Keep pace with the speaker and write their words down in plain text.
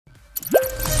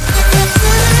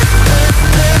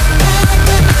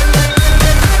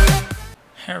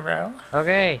bro.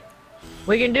 Okay.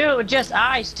 We can do it with just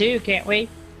ice too, can't we?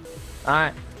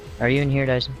 Alright. Are you in here,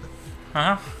 Dyson?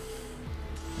 Uh-huh.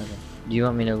 Okay. Do you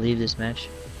want me to leave this match?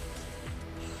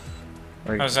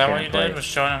 Or Oh, is that can what I you play did? it? Was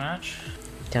join a match?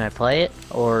 Can I play it?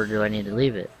 Or do I need to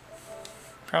leave it?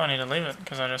 Probably need to leave it,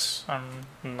 because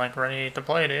I'm like ready to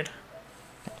play, dude.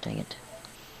 God dang it.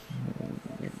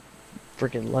 You're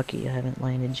freaking lucky I haven't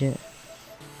landed yet.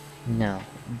 No.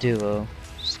 Duo.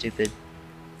 Stupid.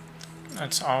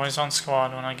 It's always on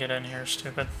squad when I get in here,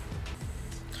 stupid.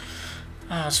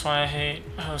 Oh, that's why I hate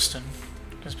hosting.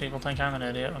 Because people think I'm an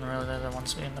idiot when really they're the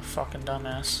ones being the fucking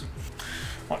dumbass.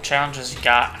 What challenges you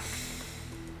got?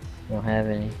 Don't have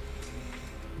any.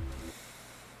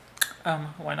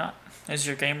 Why not? Is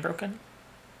your game broken?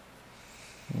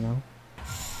 No.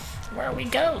 Where we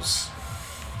goes?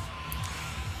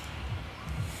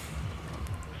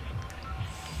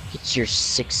 Get your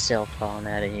sick self on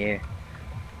out of here.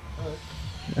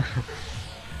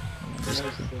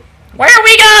 Where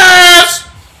we goes?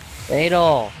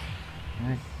 Fatal!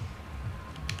 Right.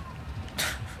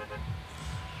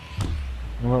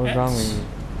 What was wrong with you?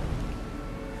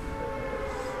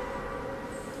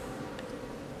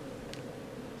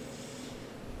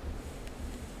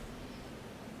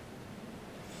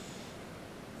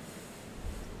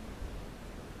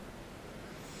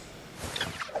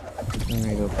 I'm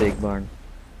gonna go big barn.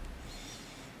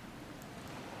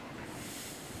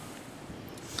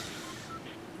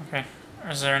 Okay.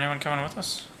 Is there anyone coming with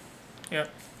us?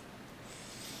 Yep.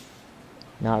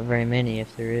 Not very many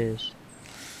if there is.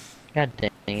 God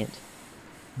dang it.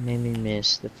 Made me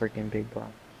miss the freaking big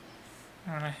barn.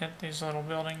 I'm gonna hit these little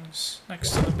buildings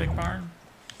next to the big barn.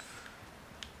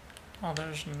 Oh,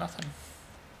 there's nothing.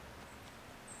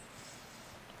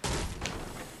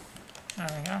 There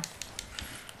we go.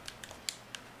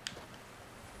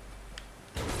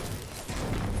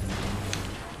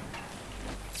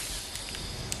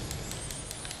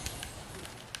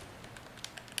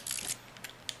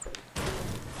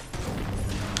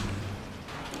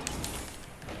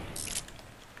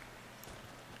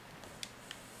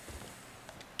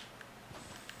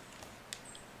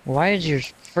 Why is your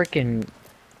freaking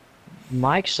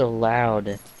mic so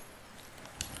loud?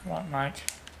 What, Mike?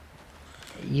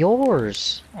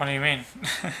 Yours. What do you mean?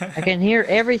 I can hear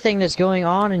everything that's going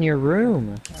on in your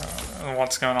room.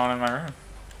 What's going on in my room?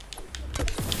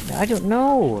 I don't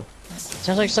know.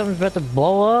 Sounds like something's about to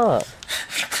blow up.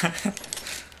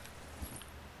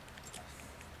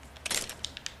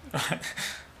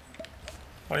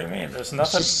 What do you mean? There's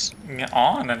nothing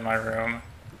on in my room.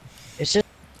 It's just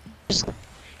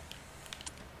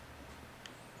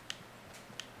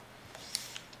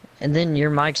and then your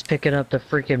mic's picking up the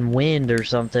freaking wind or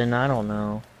something. I don't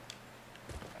know.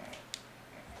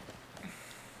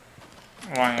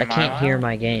 Why, I can't hear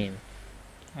my game.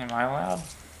 Am I loud?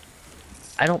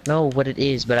 I don't know what it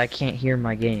is, but I can't hear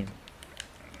my game.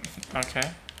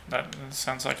 Okay. That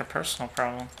sounds like a personal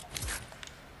problem.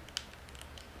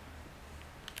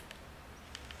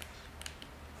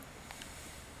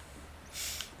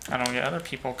 I don't get other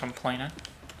people complaining,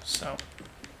 so...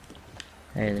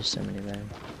 Hey, there's somebody there.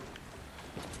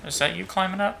 Is that you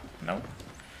climbing up? Nope.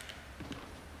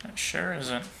 It sure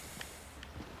isn't.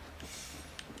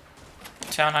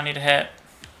 Town, I need a hit.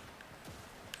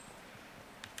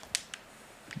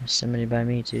 There's somebody by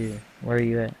me too. Where are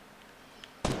you at?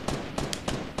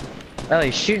 Oh,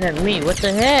 he's shooting at me. What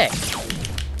the heck?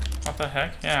 What the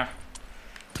heck? Yeah.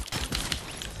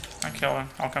 I kill him.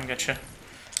 I'll come get you.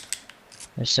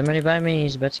 There's somebody by me.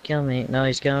 He's about to kill me. No,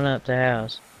 he's going up the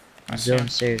house. I He's see him. building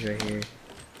stairs right here.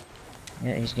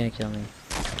 Yeah, he's gonna kill me.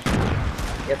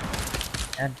 Yep.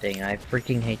 God dang, I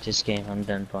freaking hate this game. I'm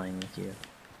done playing with you.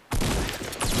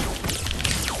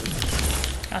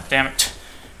 God damn it.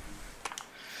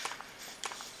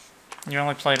 You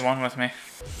only played one with me.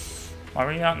 Why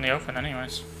were you out in the open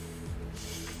anyways?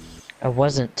 I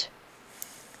wasn't.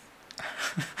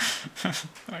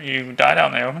 You died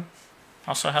out in the open?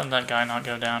 Also, how did that guy not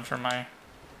go down for my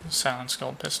silenced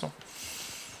gold pistol?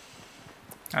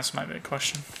 That's my big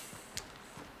question.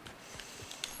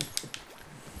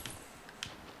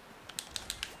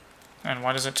 And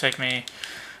why does it take me...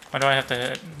 Why do I have to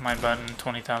hit my button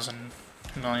 20,000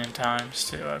 million times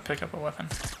to pick up a weapon?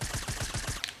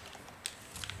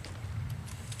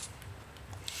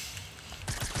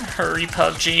 Hurry,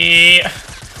 PUBG!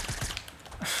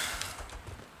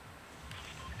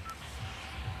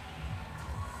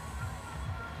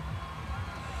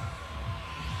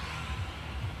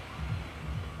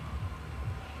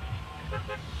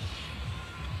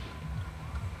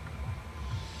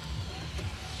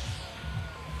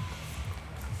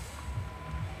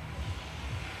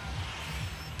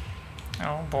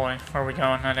 Oh boy, where are we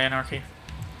going at Anarchy?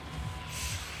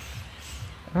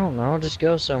 I don't know, just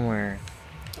go somewhere.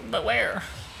 But where?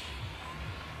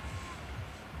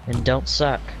 And don't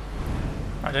suck.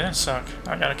 I didn't suck.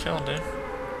 I got a kill, dude.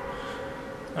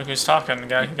 Look who's talking. The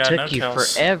guy who got no Took you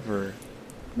kills. forever.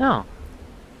 No.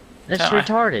 That's Talon,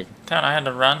 retarded. I had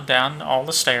to run down all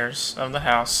the stairs of the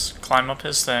house, climb up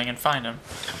his thing, and find him.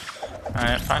 I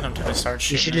didn't find him until they started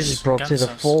shooting. You should have just broke to the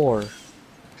floor.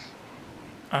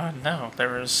 No, there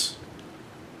was...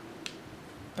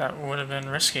 That would have been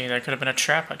risky. There could have been a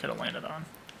trap I could have landed on.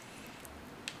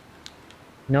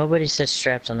 Nobody sets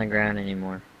traps on the ground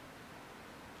anymore.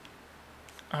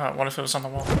 What if it was on the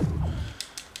wall?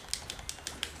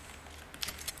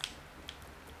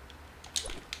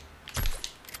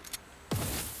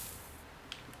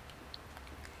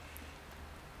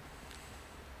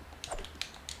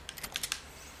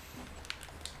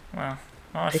 Well,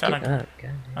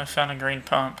 I found a green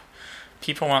pump.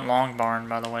 People want Long Barn,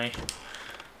 by the way.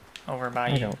 Over by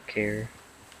you. I don't care.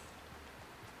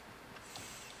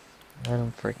 Let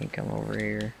them freaking come over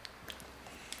here.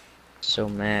 So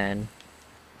mad.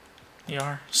 You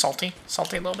are? Salty?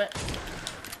 Salty a little bit?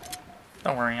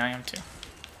 Don't worry, I am too.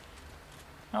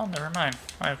 Oh, never mind.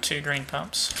 I have 2 green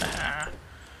pumps.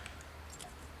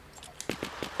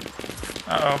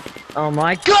 Uh-oh. Oh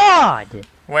my god!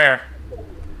 Where?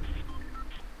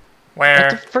 Where?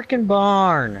 At the freaking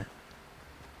barn!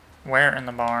 Where in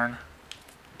the barn?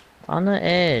 On the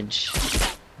edge.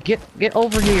 Get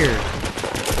over here!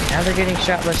 Now they're getting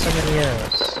shot by somebody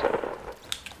else.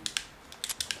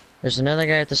 There's another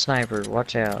guy at the sniper,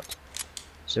 watch out.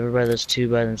 So everybody, those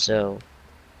 2 by themselves.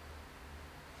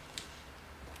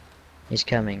 He's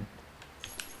coming.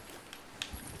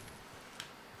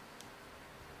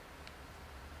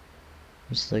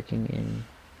 He's looking in.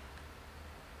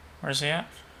 Where's he at?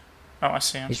 Oh, I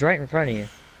see him. He's right in front of you.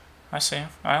 I see him.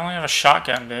 I only have a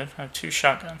shotgun, dude. I have 2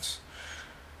 shotguns.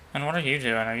 And what are you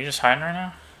doing? Are you just hiding right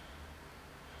now?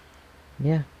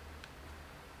 Yeah.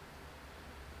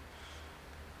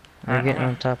 We're Alright, getting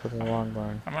on top of the long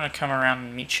barn. I'm gonna come around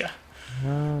and meet you.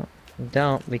 No,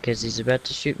 don't, because he's about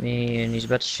to shoot me, and he's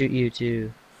about to shoot you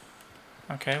too.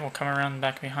 Okay, we'll come around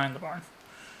back behind the barn.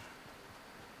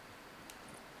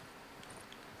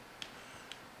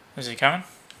 Is he coming?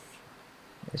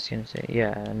 I was gonna say,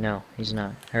 yeah, no, he's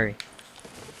not. Hurry.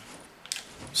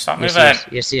 Stop Yes, moving!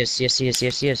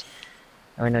 yes.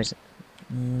 Oh, no, he's...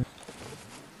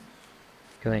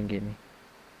 Go ahead and get me.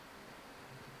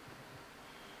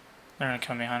 They're gonna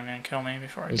come behind me and kill me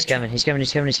before I He's get coming, you. he's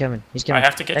coming. I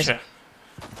have to get you.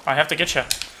 I have to get you.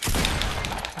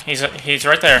 He's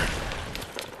right there.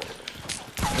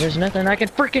 There's nothing I can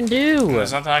freaking do!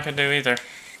 There's nothing I can do either.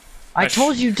 I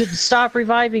told you to stop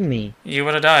reviving me! You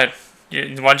would have died.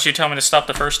 Why did you tell me to stop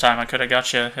the first time? I could have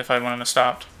got you if I wouldn't have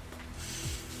stopped.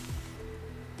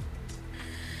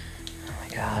 Oh my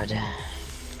god.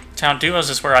 Town duos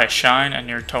is where I shine, and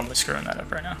you're totally screwing that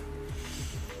up right now.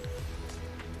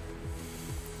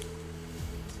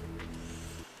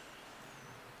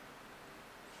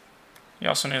 You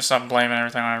also need to stop blaming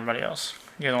everything on everybody else.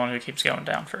 You're the one who keeps going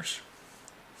down first.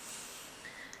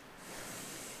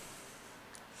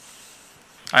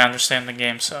 I understand the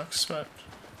game sucks, but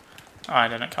I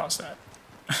didn't cause that.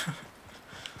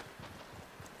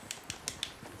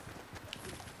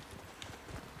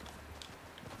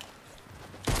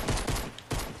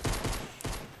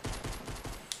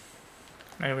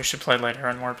 Maybe we should play later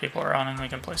when more people are on and we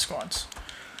can play squads.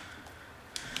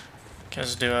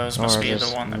 Because duos must be the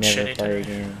one that's shitty to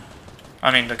me.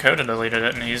 I mean, Dakota deleted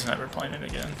it and he's never playing it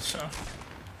again, so.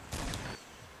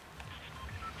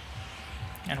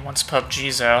 And once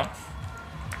PUBG's out,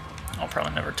 I'll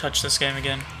probably never touch this game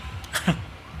again.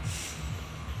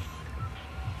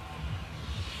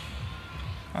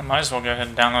 I might as well go ahead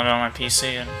and download it on my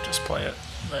PC and just play it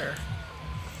there.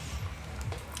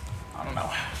 I don't know.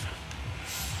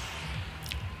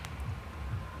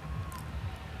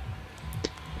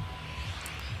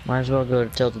 Might as well go to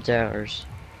Tilted Towers.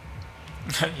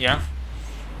 Yeah.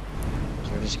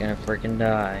 So we're just gonna freaking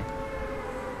die.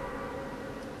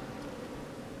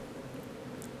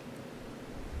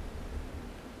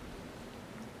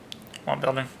 What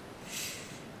building?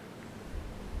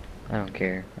 I don't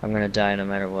care. I'm gonna die no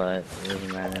matter what. It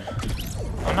doesn't matter.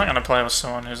 I'm not gonna play with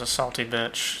someone who's a salty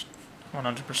bitch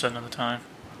 100% of the time.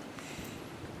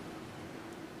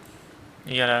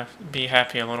 You gotta be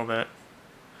happy a little bit.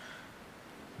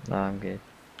 No, I'm good.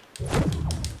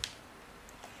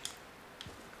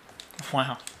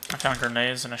 Wow, I found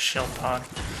grenades and a shield pod.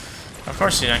 Of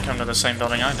course he didn't come to the same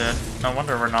building I did. No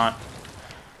wonder we're not.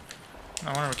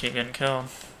 No wonder we keep getting killed.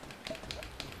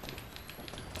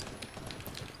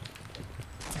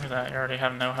 that. You already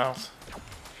have no health.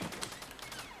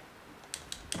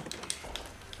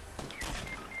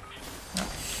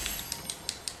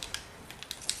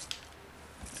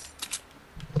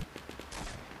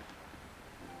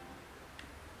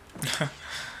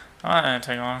 Oh, that didn't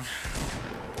take long.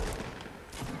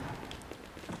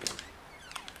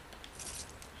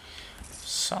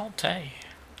 Saute.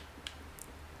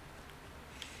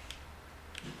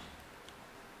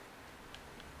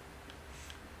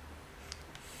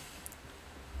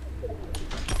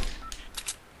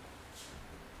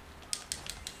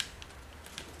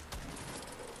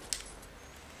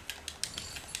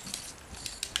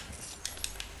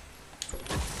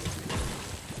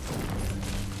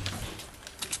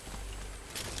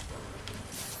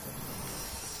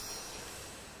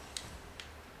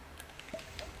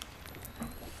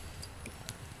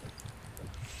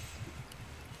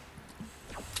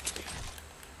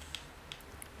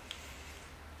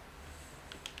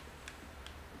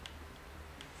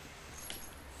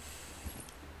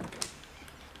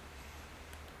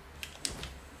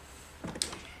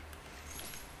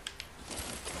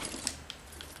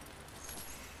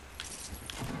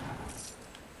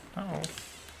 Uh-oh.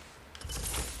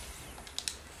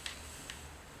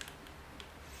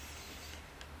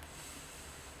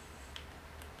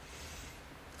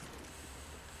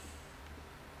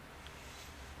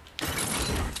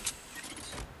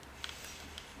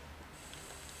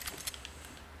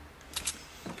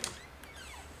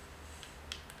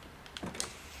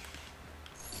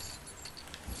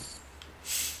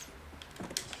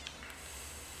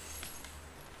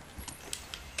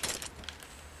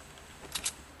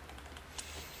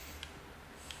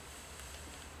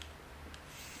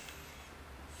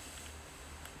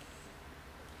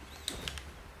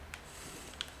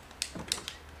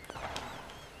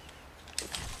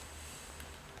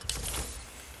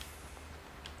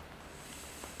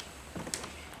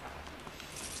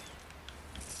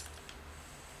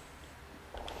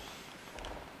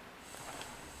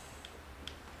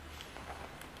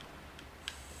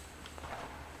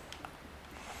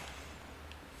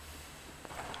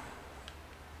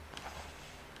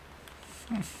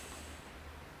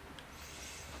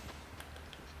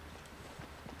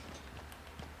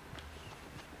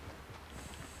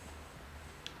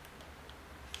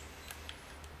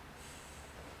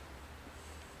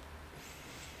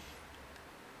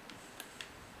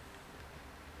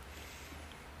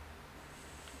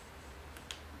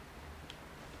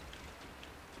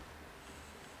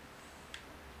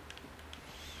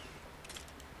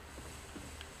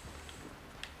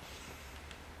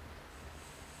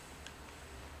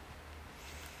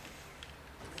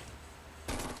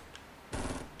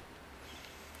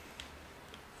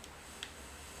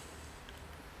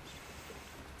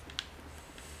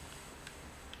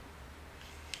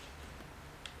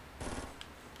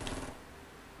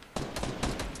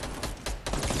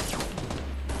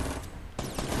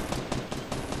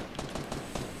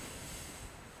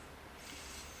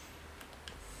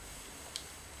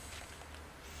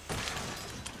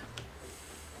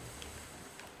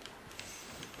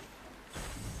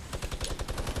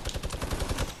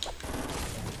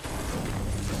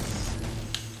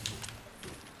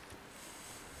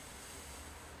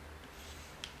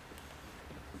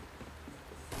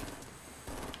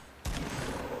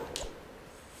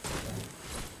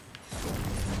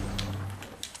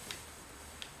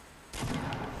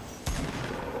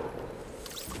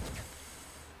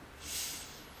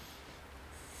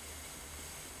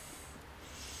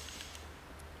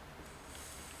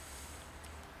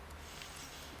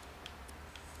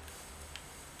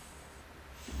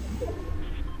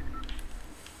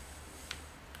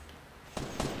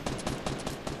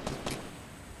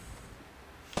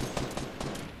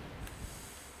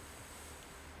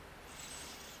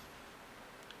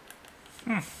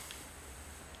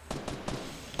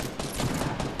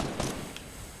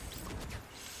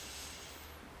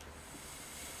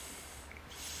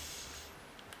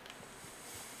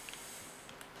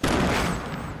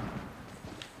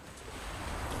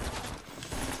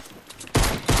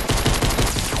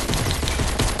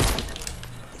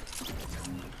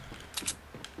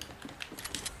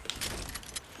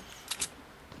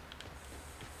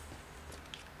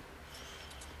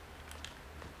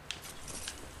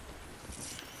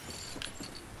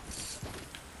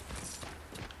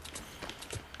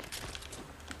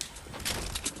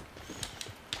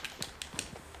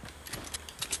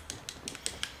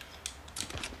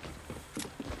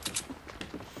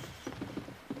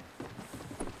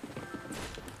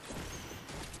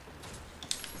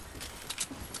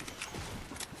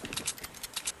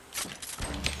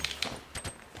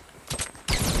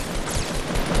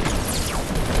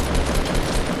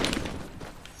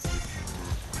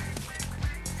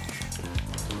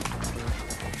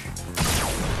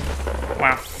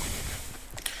 Wow.